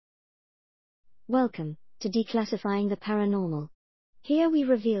Welcome to Declassifying the Paranormal. Here we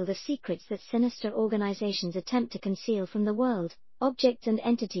reveal the secrets that sinister organizations attempt to conceal from the world, objects and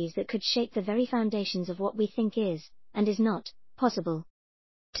entities that could shake the very foundations of what we think is, and is not, possible.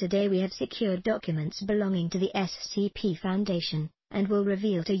 Today we have secured documents belonging to the SCP-Foundation, and will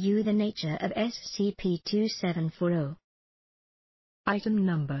reveal to you the nature of SCP-2740. Item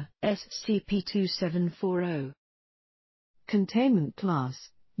Number SCP-2740. Containment Class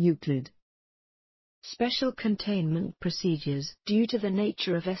Euclid. Special Containment Procedures. Due to the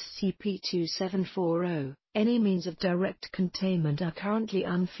nature of SCP-2740, any means of direct containment are currently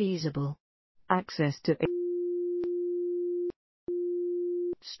unfeasible. Access to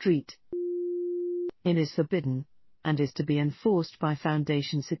Street in is forbidden, and is to be enforced by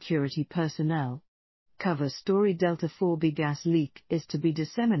Foundation security personnel. Cover story Delta 4B gas leak is to be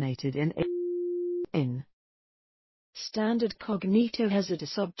disseminated in. Standard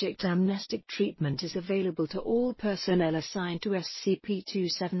cognitohazardous object amnestic treatment is available to all personnel assigned to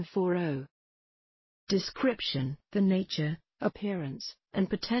SCP-2740. Description: the nature, appearance, and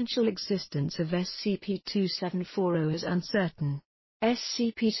potential existence of SCP-2740 is uncertain.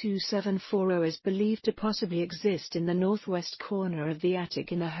 SCP-2740 is believed to possibly exist in the northwest corner of the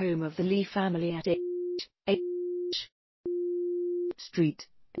attic in the home of the Lee family at H Street,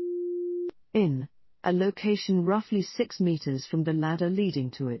 in a location roughly 6 meters from the ladder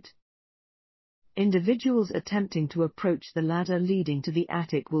leading to it. Individuals attempting to approach the ladder leading to the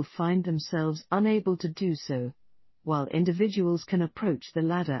attic will find themselves unable to do so, while individuals can approach the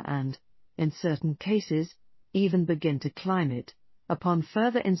ladder and, in certain cases, even begin to climb it. Upon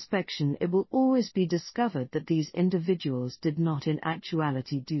further inspection, it will always be discovered that these individuals did not in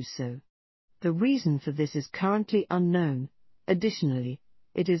actuality do so. The reason for this is currently unknown. Additionally,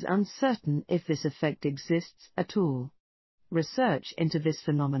 it is uncertain if this effect exists at all. Research into this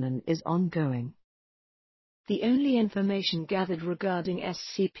phenomenon is ongoing. The only information gathered regarding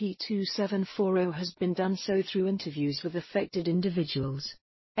SCP-2740 has been done so through interviews with affected individuals.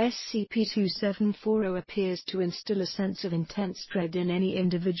 SCP-2740 appears to instill a sense of intense dread in any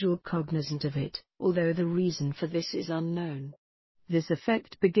individual cognizant of it, although the reason for this is unknown. This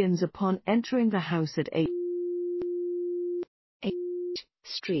effect begins upon entering the house at H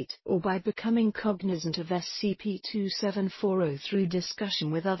Street, or by becoming cognizant of SCP-2740 through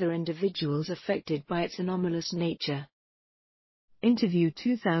discussion with other individuals affected by its anomalous nature. Interview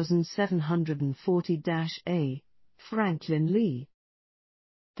 2740-A, Franklin Lee.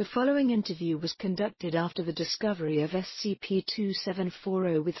 The following interview was conducted after the discovery of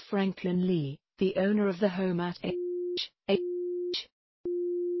SCP-2740 with Franklin Lee, the owner of the home at H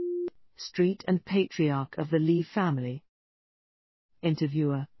Street and patriarch of the Lee family.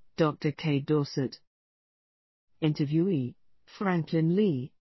 Interviewer, Dr. K. Dorset. Interviewee, Franklin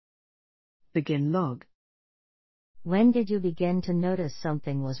Lee. Begin log. When did you begin to notice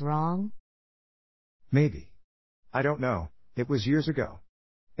something was wrong? Maybe. I don't know, it was years ago.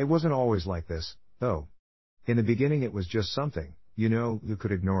 It wasn't always like this, though. In the beginning it was just something, you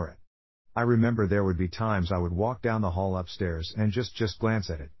could ignore it. I remember there would be times I would walk down the hall upstairs and just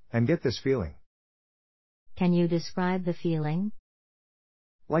glance at it, and get this feeling. Can you describe the feeling?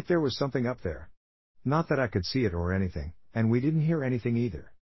 Like there was something up there. Not that I could see it or anything, and we didn't hear anything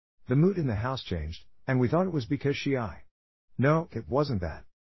either. The mood in the house changed, and we thought it was because No, it wasn't that.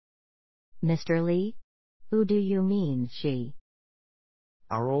 Mr. Lee? Who do you mean, she?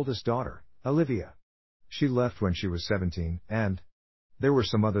 Our oldest daughter, Olivia. She left when she was 17, and there were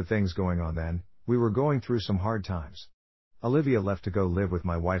some other things going on then. We were going through some hard times. Olivia left to go live with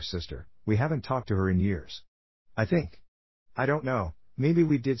my wife's sister. We haven't talked to her in years. I don't know, maybe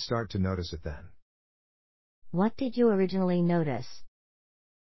we did start to notice it then. What did you originally notice?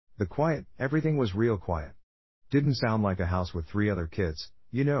 The quiet, everything was real quiet. Didn't sound like a house with 3 other kids,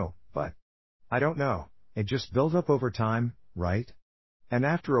 but I don't know, it just built up over time, right? And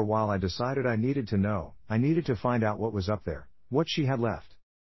after a while I decided I needed to know, I needed to find out what was up there, what she had left.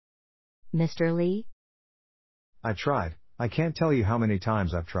 Mr. Lee? I tried, I can't tell you how many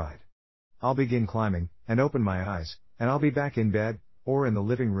times I've tried. I'll begin climbing, and open my eyes, and I'll be back in bed, or in the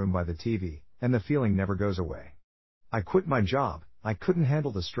living room by the TV, and the feeling never goes away. I quit my job, I couldn't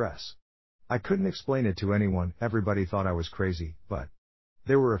handle the stress. I couldn't explain it to anyone, everybody thought I was crazy, but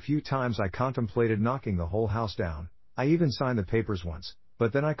there were a few times I contemplated knocking the whole house down. I even signed the papers once,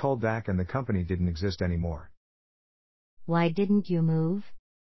 but then I called back and the company didn't exist anymore. Why didn't you move?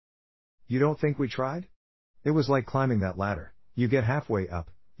 You don't think we tried? It was like climbing that ladder. You get halfway up,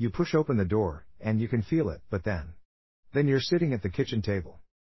 you push open the door, and you can feel it, but then you're sitting at the kitchen table.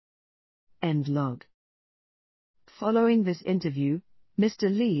 End log. Following this interview,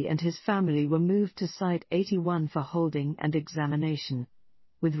 Mr. Lee and his family were moved to Site 81 for holding and examination.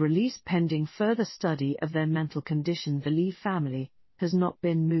 With release pending further study of their mental condition, the Lee family has not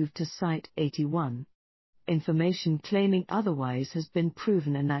been moved to Site 81. Information claiming otherwise has been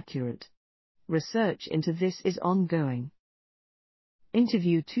proven inaccurate. Research into this is ongoing.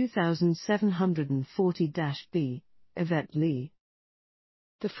 Interview 2740-B, Yvette Lee.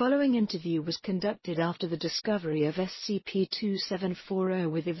 The following interview was conducted after the discovery of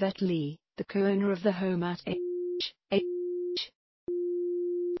SCP-2740 with Yvette Lee, the co-owner of the home at H.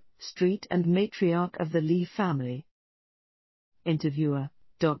 Street and matriarch of the Lee family. Interviewer,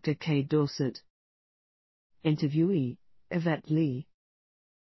 Dr. K. Dorset. Interviewee, Yvette Lee.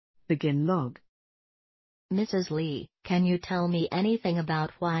 Begin log. Mrs. Lee, can you tell me anything about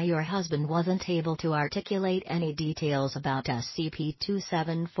why your husband wasn't able to articulate any details about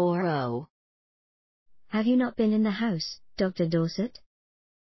SCP-2740? Have you not been in the house, Dr. Dorset?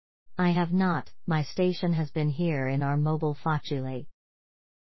 I have not. My station has been here in our mobile facile.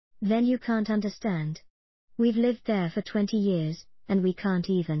 Then you can't understand. We've lived there for 20 years, and we can't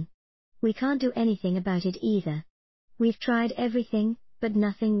even. We can't do anything about it either. We've tried everything, but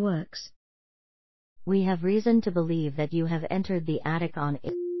nothing works. We have reason to believe that you have entered the attic on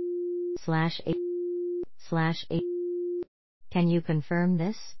 /8/8. Can you confirm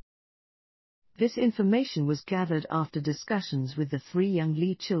this? This information was gathered after discussions with the 3 young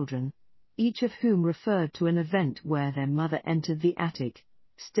Lee children, each of whom referred to an event where their mother entered the attic,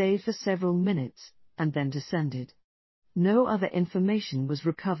 stayed for several minutes, and then descended. No other information was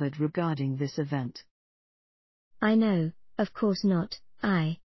recovered regarding this event. I know, of course not,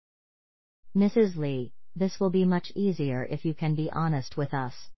 Mrs. Lee, this will be much easier if you can be honest with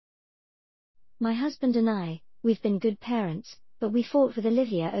us. My husband and we've been good parents, but we fought with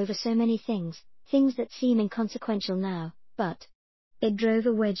Olivia over so many things that seem inconsequential now, but it drove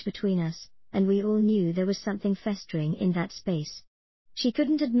a wedge between us, and we all knew there was something festering in that space. She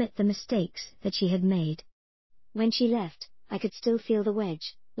couldn't admit the mistakes that she had made. When she left, I could still feel the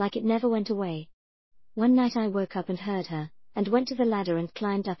wedge, like it never went away. One night I woke up and heard her, and went to the ladder and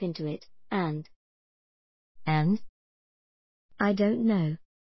climbed up into it, and? I don't know.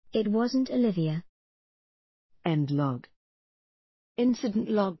 It wasn't Olivia. End log. Incident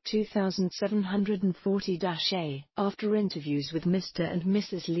log 2740-A. After interviews with Mr. and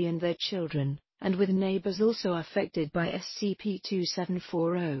Mrs. Lee and their children, and with neighbors also affected by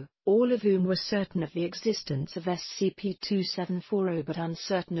SCP-2740, all of whom were certain of the existence of SCP-2740 but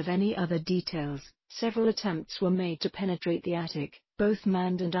uncertain of any other details, several attempts were made to penetrate the attic, both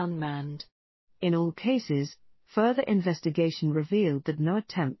manned and unmanned. In all cases, further investigation revealed that no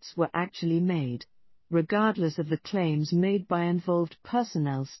attempts were actually made, regardless of the claims made by involved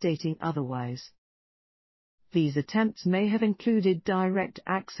personnel stating otherwise. These attempts may have included direct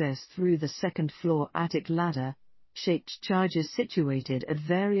access through the second-floor attic ladder-shaped charges situated at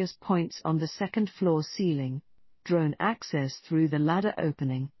various points on the second-floor ceiling, drone access through the ladder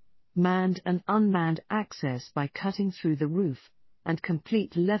opening, manned and unmanned access by cutting through the roof, and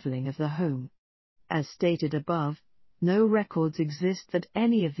complete leveling of the home. As stated above, no records exist that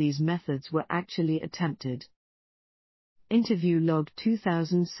any of these methods were actually attempted. Interview log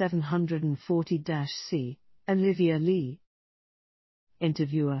 2740-C, Olivia Lee.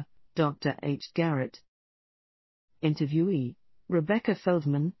 Interviewer, Dr. H. Garrett. Interviewee, Rebecca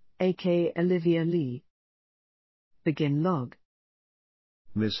Feldman, aka Olivia Lee. Begin log.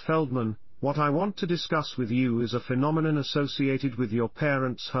 Ms. Feldman, what I want to discuss with you is a phenomenon associated with your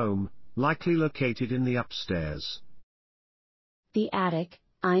parents' home, likely located in the upstairs. The attic,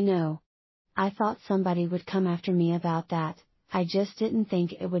 I know. I thought somebody would come after me about that, I just didn't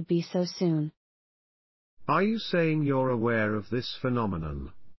think it would be so soon. Are you saying you're aware of this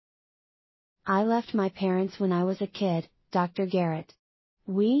phenomenon? I left my parents when I was a kid, Dr. Garrett.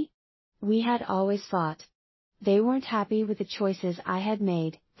 We had always fought. They weren't happy with the choices I had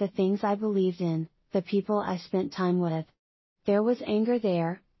made, the things I believed in, the people I spent time with. There was anger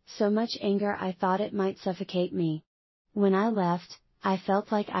there, so much anger I thought it might suffocate me. When I left, I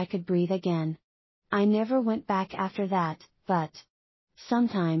felt like I could breathe again. I never went back after that, but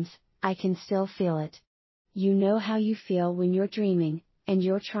sometimes, I can still feel it. You know how you feel when you're dreaming, and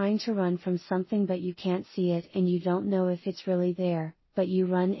you're trying to run from something but you can't see it and you don't know if it's really there, but you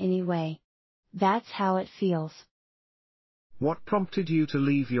run anyway. That's how it feels. What prompted you to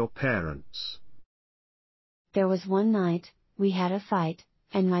leave your parents? There was one night, we had a fight,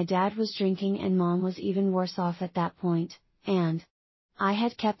 and my dad was drinking and Mom was even worse off at that point, and I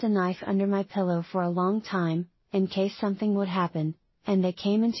had kept a knife under my pillow for a long time, in case something would happen, and they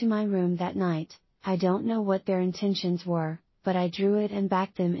came into my room that night. I don't know what their intentions were, but I drew it and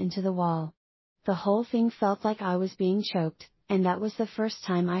backed them into the wall. The whole thing felt like I was being choked, and that was the first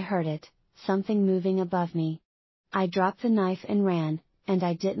time I heard it, something moving above me. I dropped the knife and ran, and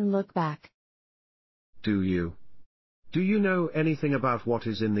I didn't look back. Do you know anything about what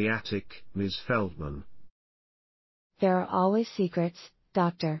is in the attic, Ms. Feldman? There are always secrets,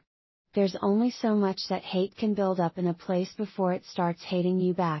 Doctor. There's only so much that hate can build up in a place before it starts hating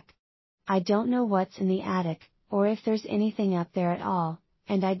you back. I don't know what's in the attic, or if there's anything up there at all,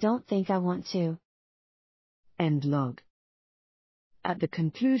 and I don't think I want to. End log. At the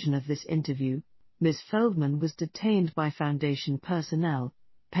conclusion of this interview, Ms. Feldman was detained by Foundation personnel,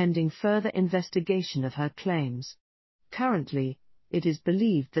 pending further investigation of her claims. Currently, it is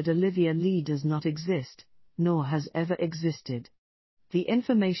believed that Olivia Lee does not exist, nor has ever existed. The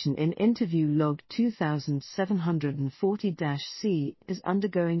information in interview log 2740-C is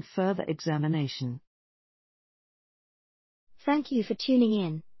undergoing further examination. Thank you for tuning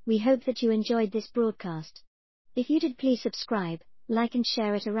in. We hope that you enjoyed this broadcast. If you did, please subscribe, like and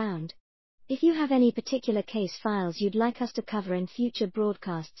share it around. If you have any particular case files you'd like us to cover in future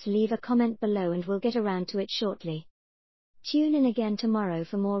broadcasts, leave a comment below and we'll get around to it shortly. Tune in again tomorrow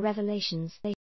for more revelations.